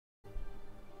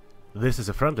This is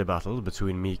a friendly battle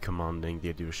between me commanding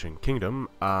the Odrysian kingdom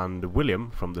and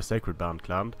William from the SacredBand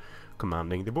clan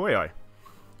commanding the Boii.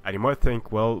 And you might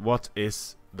think, well, what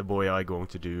is the Boii going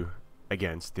to do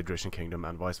against the Odrysian kingdom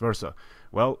and vice versa?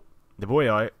 Well, the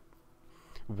Boii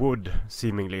would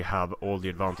seemingly have all the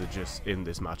advantages in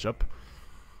this matchup.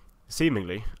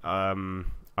 Seemingly. I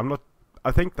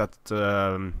think that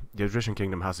the Odrysian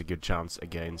kingdom has a good chance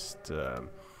against the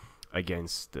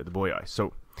Boii.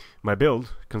 So my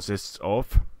build consists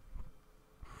of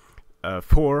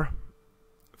 4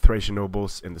 Thracian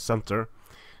nobles in the center,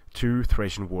 2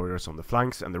 Thracian warriors on the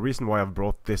flanks, and the reason why I've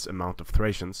brought this amount of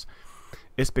Thracians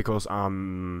is because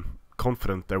I'm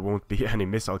confident there won't be any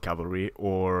missile cavalry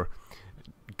or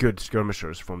good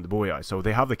skirmishers from the Boii. So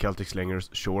they have the Celtic slingers,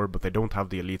 sure, but they don't have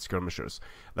the elite skirmishers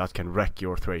that can wreck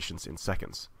your Thracians in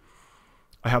seconds.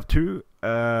 I have 3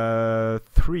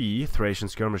 Thracian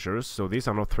skirmishers, so these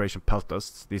are not Thracian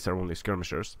peltasts, these are only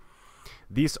skirmishers.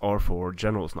 These are for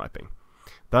general sniping.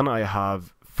 Then I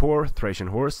have 4 Thracian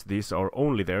horse, these are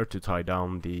only there to tie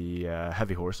down the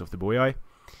heavy horse of the Boii.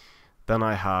 Then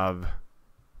I have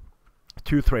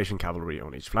 2 Thracian cavalry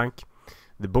on each flank.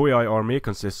 The Boii army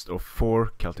consists of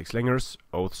 4 Celtic slingers,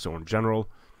 Oathsworn general,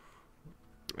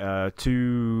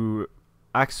 2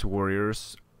 axe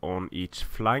warriors on each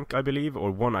flank, I believe, or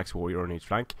 1 axe warrior on each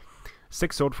flank,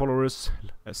 6 sword followers,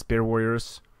 spear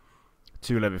warriors,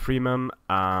 2 levy freemen,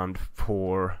 and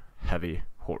 4 heavy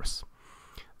horse.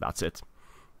 That's it.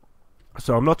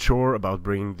 So I'm not sure about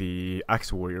bringing the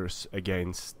axe warriors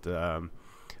against the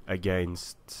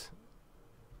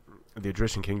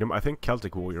Odrysian kingdom. I think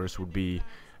Celtic warriors would be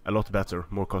a lot better,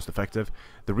 more cost effective.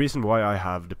 The reason why I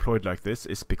have deployed like this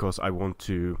is because I want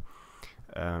to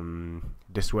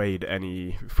dissuade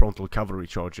any frontal cavalry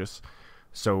charges.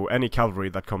 So any cavalry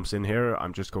that comes in here,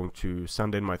 I'm just going to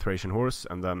send in my Thracian horse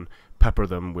and then pepper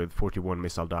them with 41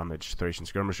 missile damage Thracian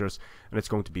skirmishers, and it's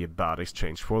going to be a bad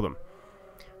exchange for them.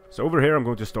 So over here I'm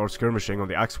going to start skirmishing on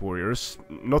the axe warriors.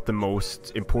 Not the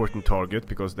most important target,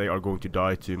 because they are going to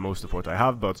die to most of what I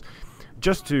have, but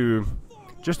just to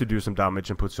do some damage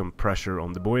and put some pressure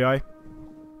on the Boii.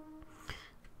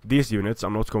 These units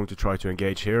I'm not going to try to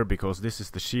engage here, because this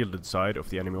is the shielded side of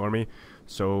the enemy army,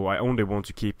 so I only want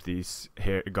to keep these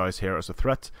guys here as a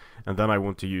threat, and then I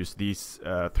want to use these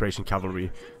Thracian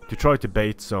cavalry to try to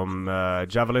bait some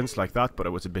javelins like that, but I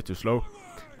was a bit too slow,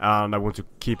 and I want to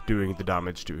keep doing the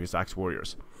damage to his axe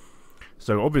warriors.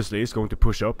 So obviously he's going to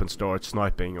push up and start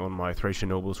sniping on my Thracian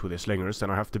nobles with his slingers,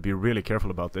 and I have to be really careful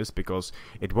about this, because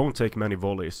it won't take many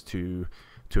volleys to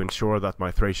ensure that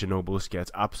my Thracian nobles get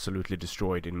absolutely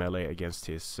destroyed in melee against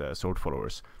his sword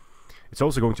followers. It's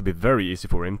also going to be very easy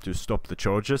for him to stop the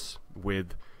charges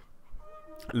with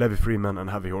levy freemen and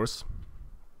heavy horse.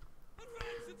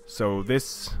 So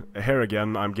this, here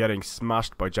again, I'm getting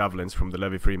smashed by javelins from the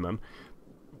levy freemen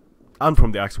and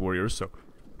from the axe warriors, so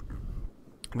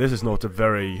this is not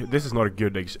a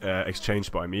good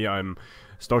exchange by me. I'm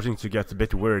starting to get a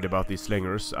bit worried about these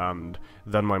slingers, and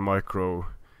then my micro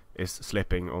is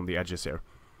slipping on the edges here.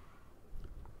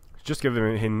 Just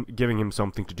giving him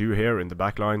something to do here in the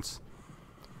back lines.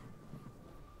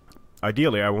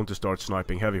 Ideally I want to start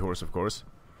sniping heavy horse, of course.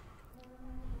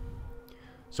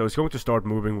 So he's going to start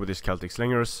moving with his Celtic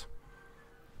slingers.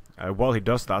 While he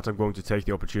does that, I'm going to take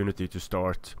the opportunity to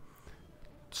start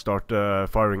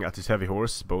firing at his heavy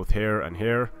horse, both here and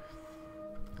here.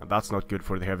 And that's not good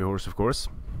for the heavy horse, of course.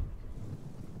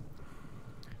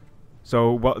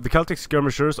 So the Celtic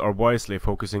skirmishers are wisely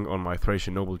focusing on my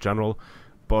Thracian noble general,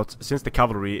 but since the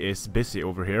cavalry is busy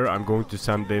over here, I'm going to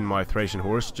send in my Thracian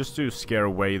horse just to scare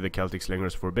away the Celtic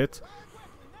slingers for a bit.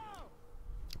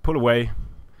 Pull away,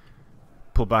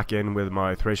 pull back in with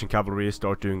my Thracian cavalry,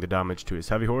 start doing the damage to his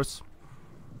heavy horse.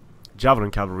 Javelin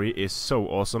cavalry is so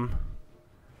awesome.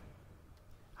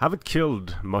 Haven't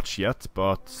killed much yet,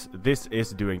 but this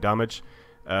is doing damage.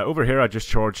 Over here I just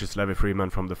charged his levy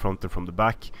freeman from the front and from the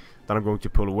back. Then I'm going to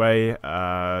pull away.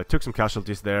 Took some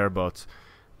casualties there, but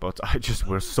I just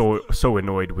was so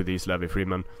annoyed with these levy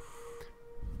freemen.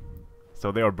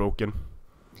 So they are broken.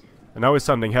 And now he's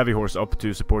sending heavy horse up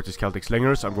to support his Celtic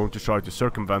slingers. I'm going to try to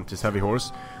circumvent his heavy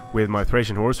horse with my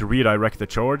Thracian horse, redirect the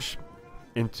charge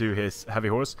into his heavy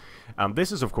horse, and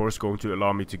this is of course going to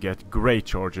allow me to get great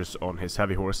charges on his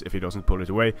heavy horse if he doesn't pull it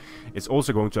away. It's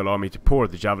also going to allow me to pour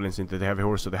the javelins into the heavy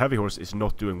horse, so the heavy horse is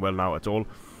not doing well now at all.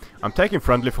 I'm taking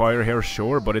friendly fire here,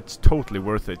 sure, but it's totally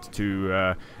worth it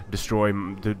to destroy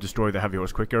the heavy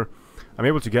horse quicker. I'm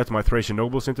able to get my Thracian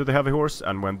nobles into the heavy horse,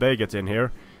 and when they get in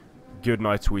here, good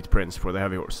night sweet prince for the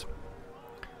heavy horse.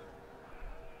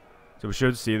 So we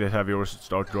should see the heavy horse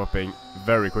start dropping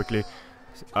very quickly.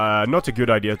 Not a good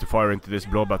idea to fire into this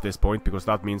blob at this point, because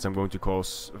that means I'm going to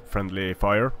cause friendly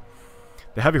fire.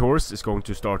 The heavy horse is going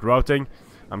to start routing.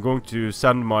 I'm going to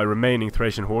send my remaining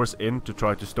Thracian horse in to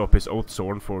try to stop his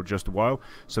Oathsworn for just a while.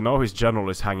 So now his general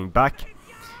is hanging back.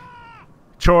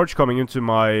 Charge coming into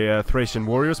my Thracian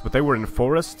warriors, but they were in the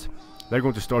forest. They're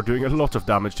going to start doing a lot of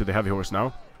damage to the heavy horse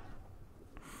now.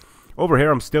 Over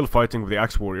here I'm still fighting with the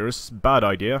axe warriors. Bad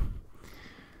idea.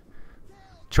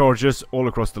 Charges all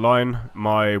across the line.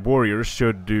 My warriors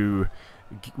should do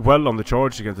well on the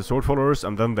charge against the sword followers,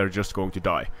 and then they're just going to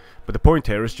die. But the point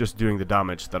here is just doing the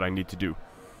damage that I need to do.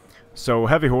 So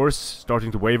heavy horse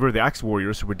starting to waver. The axe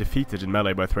warriors were defeated in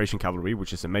melee by Thracian cavalry,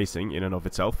 which is amazing in and of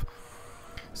itself.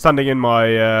 Standing in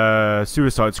my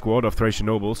suicide squad of Thracian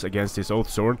nobles against his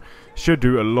Oathsworn should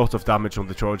do a lot of damage on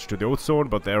the charge to the Oathsworn,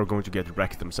 but they are going to get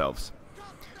wrecked themselves.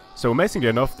 So amazingly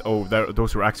enough,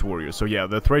 those were axe warriors. So yeah,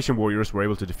 the Thracian warriors were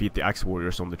able to defeat the axe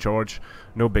warriors on the charge.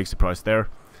 No big surprise there.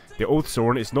 The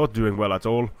Oathsworn is not doing well at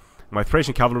all. My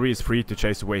Thracian cavalry is free to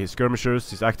chase away his skirmishers.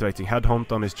 He's activating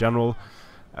headhunt on his general.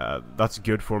 That's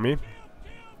good for me,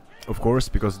 of course,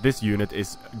 because this unit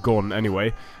is gone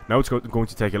anyway. Now it's going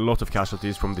to take a lot of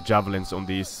casualties from the javelins on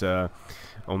these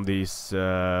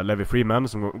levy freemen.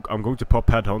 So I'm going to pop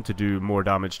headhunt to do more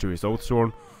damage to his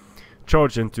Oathsworn.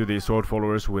 Charge into the sword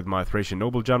followers with my Thracian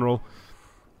noble general.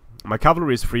 My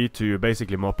cavalry is free to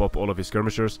basically mop up all of his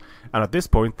skirmishers, and at this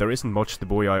point there isn't much the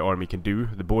Boii army can do.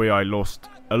 The Boii lost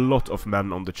a lot of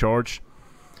men on the charge.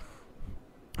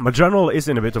 My general is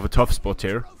in a bit of a tough spot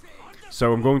here,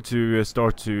 so I'm going to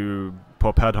start to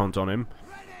pop headhunt on him.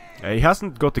 He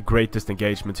hasn't got the greatest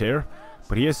engagement here,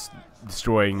 but he is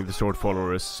destroying the sword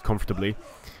followers comfortably.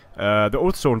 The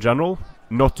Oathsworn general,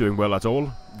 not doing well at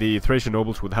all. The Thracian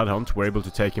nobles with headhunt were able to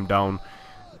take him down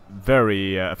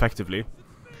very effectively.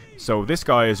 So this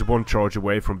guy is one charge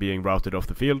away from being routed off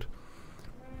the field.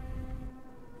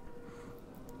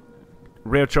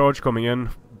 Rear charge coming in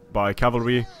by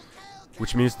cavalry,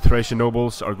 which means the Thracian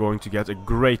nobles are going to get a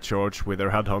great charge with their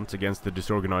headhunt against the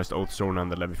disorganized Oathsworn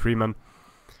and the levy freemen.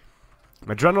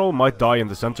 My general might die in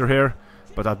the center here,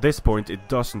 but at this point it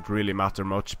doesn't really matter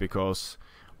much, because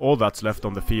all that's left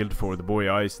on the field for the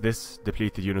Boii is this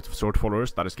depleted unit of sword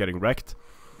followers that is getting wrecked.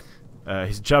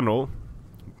 His general,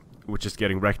 which is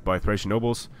getting wrecked by Thracian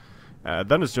nobles.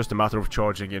 Then it's just a matter of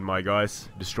charging in my guys,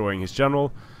 destroying his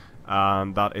general,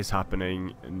 and that is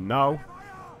happening now.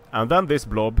 And then this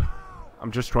blob,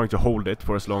 I'm just trying to hold it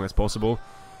for as long as possible.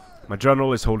 My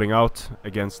general is holding out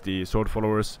against the sword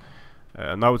followers.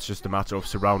 Now it's just a matter of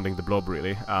surrounding the blob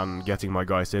really, and getting my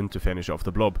guys in to finish off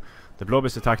the blob. The blob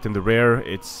is attacked in the rear,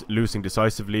 it's losing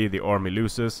decisively, the army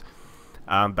loses,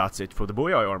 and that's it for the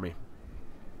Boii army.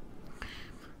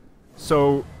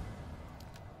 So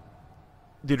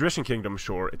the Odrysian kingdom,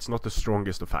 sure, it's not the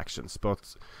strongest of factions,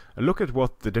 but look at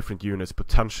what the different units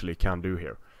potentially can do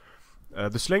here.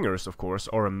 The slingers, of course,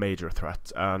 are a major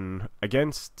threat, and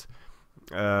against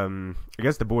the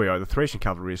Boii, the Thracian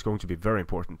cavalry is going to be very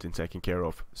important in taking care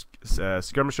of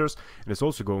skirmishers, and it's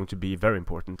also going to be very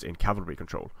important in cavalry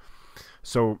control.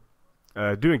 So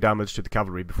doing damage to the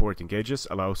cavalry before it engages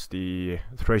allows the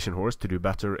Thracian horse to do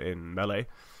better in melee.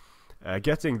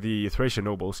 Getting the Thracian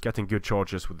nobles, getting good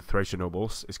charges with the Thracian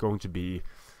nobles is going to be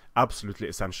absolutely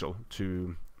essential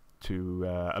to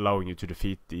allowing you to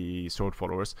defeat the sword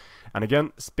followers. And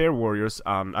again, spear warriors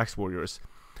and axe warriors,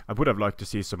 I would have liked to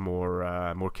see some more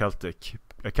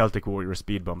Celtic warrior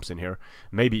speed bumps in here,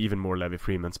 maybe even more levy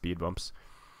freeman speed bumps.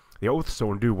 The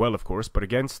Oathsworn do well, of course, but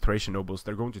against Thracian nobles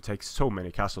they're going to take so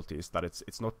many casualties that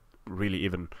it's not really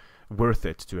even worth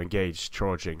it to engage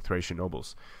charging Thracian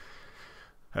nobles.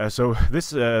 So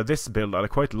this build, I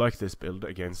quite like this build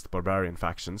against barbarian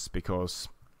factions, because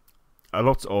a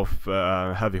lot of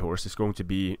heavy horse is going to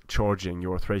be charging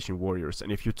your Thracian warriors,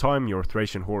 and if you time your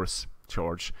Thracian horse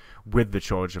charge with the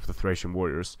charge of the Thracian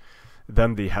warriors,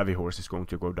 then the heavy horse is going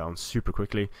to go down super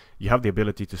quickly. You have the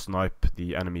ability to snipe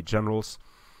the enemy generals,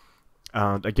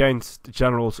 and against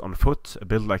generals on foot, a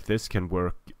build like this can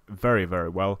work very, very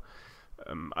well.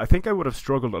 I think I would have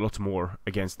struggled a lot more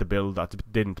against the build that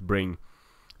didn't bring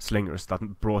slingers,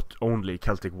 that brought only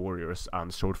Celtic warriors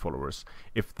and sword followers.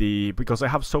 Because I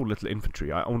have so little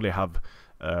infantry, I only have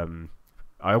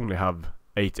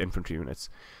 8 infantry units.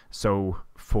 So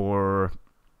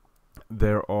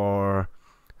there are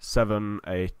 7,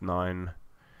 8, 9.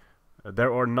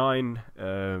 There are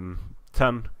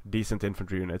 10 decent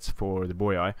infantry units for the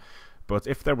Boii. But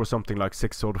if there was something like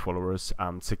 6 sword followers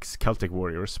and 6 Celtic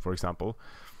warriors, for example,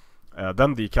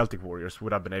 then the Celtic warriors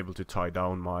would have been able to tie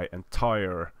down my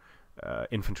entire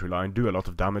infantry line, do a lot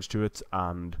of damage to it,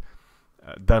 and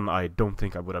then I don't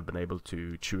think I would have been able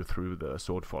to chew through the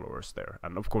sword followers there.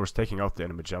 And of course, taking out the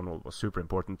enemy general was super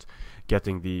important.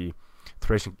 Getting the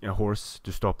Thracian horse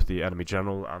to stop the enemy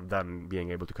general and then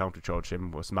being able to countercharge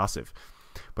him was massive.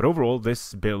 But overall,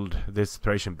 this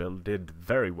Thracian build did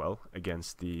very well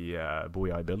against the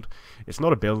Boii build. It's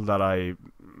not a build that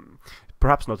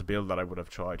perhaps not a build that I would have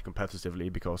tried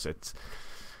competitively, because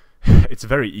it's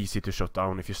very easy to shut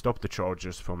down. If you stop the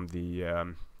chargers from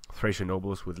the Thracian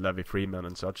nobles with levy freemen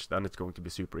and such, then it's going to be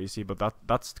super easy. But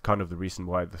that's kind of the reason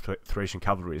why the Thracian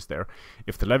cavalry is there.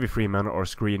 If the levy freemen are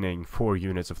screening 4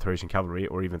 units of Thracian cavalry,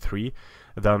 or even 3,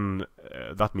 then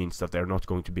that means that they're not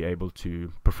going to be able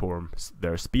to perform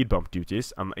their speed bump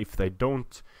duties. And if they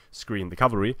don't screen the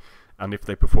cavalry, and if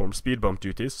they perform speed bump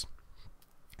duties,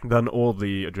 then all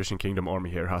the Odrysian Kingdom army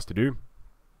here has to do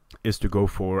is to go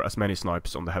for as many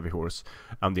snipes on the heavy horse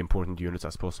and the important units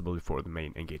as possible before the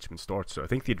main engagement starts. So I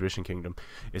think the Odrysian Kingdom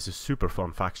is a super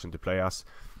fun faction to play as,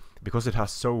 because it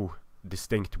has so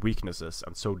distinct weaknesses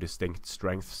and so distinct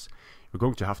strengths. You're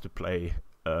going to have to play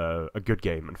a good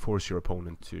game and force your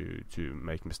opponent to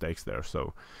make mistakes there.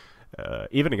 So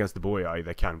even against the Boii,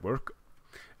 they can work.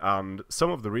 And some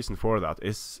of the reason for that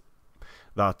is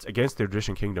that against the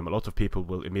Odrysian Kingdom, a lot of people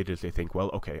will immediately think, well,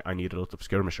 okay, I need a lot of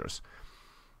skirmishers.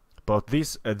 But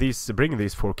bringing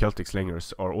these 4 Celtic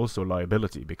slingers are also a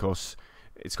liability, because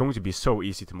it's going to be so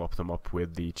easy to mop them up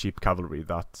with the cheap cavalry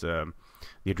that the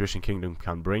Odrysian Kingdom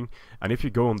can bring. And if you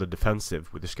go on the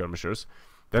defensive with the skirmishers,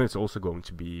 then it's also going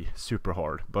to be super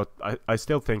hard. But I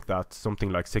still think that something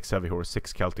like 6 heavy horse,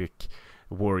 6 Celtic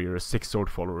warriors, 6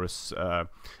 sword followers,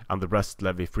 and the rest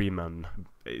levy freemen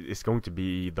is going to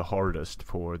be the hardest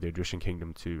for the Odrysian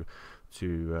Kingdom to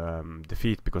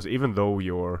defeat, because even though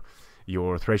your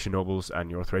Thracian nobles and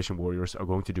your Thracian warriors are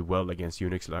going to do well against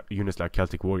units like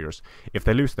Celtic warriors, if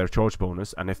they lose their charge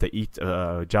bonus and if they eat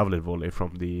a javelin volley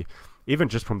from even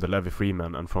just from the levy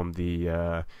freemen and from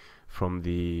the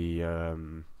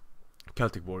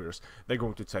Celtic warriors, they're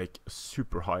going to take a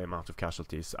super high amount of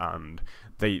casualties, and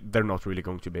they're not really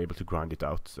going to be able to grind it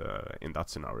out in that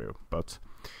scenario. But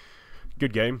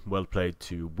good game, well played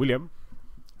to William.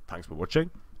 Thanks for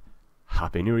watching.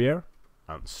 Happy New Year,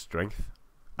 and strength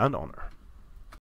and honor.